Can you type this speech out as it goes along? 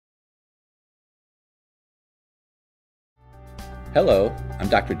Hello, I'm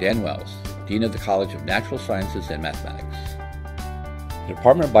Dr. Dan Wells, Dean of the College of Natural Sciences and Mathematics. The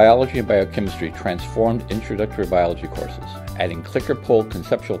Department of Biology and Biochemistry transformed introductory biology courses, adding clicker-poll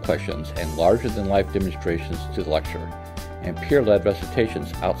conceptual questions and larger-than-life demonstrations to the lecture, and peer-led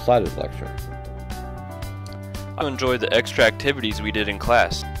recitations outside of the lecture. I enjoyed the extra activities we did in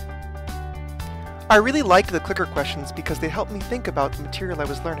class. I really liked the clicker questions because they helped me think about the material I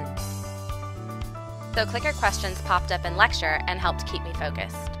was learning. So clicker questions popped up in lecture and helped keep me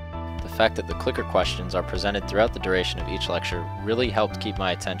focused. The fact that the clicker questions are presented throughout the duration of each lecture really helped keep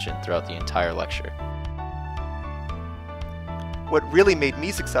my attention throughout the entire lecture. What really made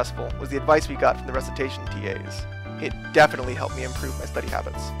me successful was the advice we got from the recitation TAs. It definitely helped me improve my study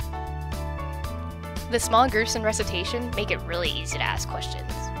habits. The small groups in recitation make it really easy to ask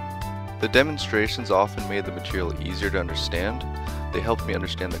questions. The demonstrations often made the material easier to understand. They helped me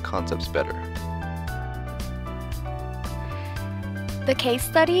understand the concepts better. The case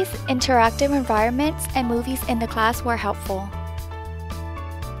studies, interactive environments, and movies in the class were helpful.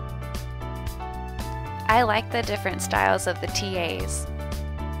 I like the different styles of the TAs.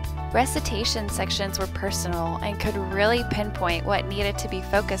 Recitation sections were personal and could really pinpoint what needed to be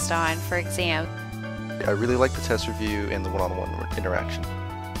focused on for exam. I really like the test review and the one-on-one interaction.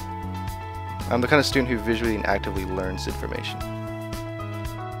 I'm the kind of student who visually and actively learns information.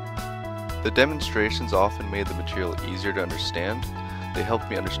 The demonstrations often made the material easier to understand. They helped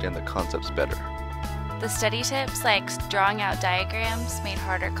me understand the concepts better. The study tips like drawing out diagrams made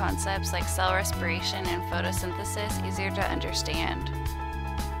harder concepts like cell respiration and photosynthesis easier to understand.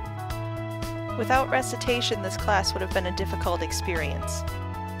 Without recitation, this class would have been a difficult experience.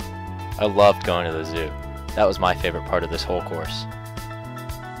 I loved going to the zoo. That was my favorite part of this whole course.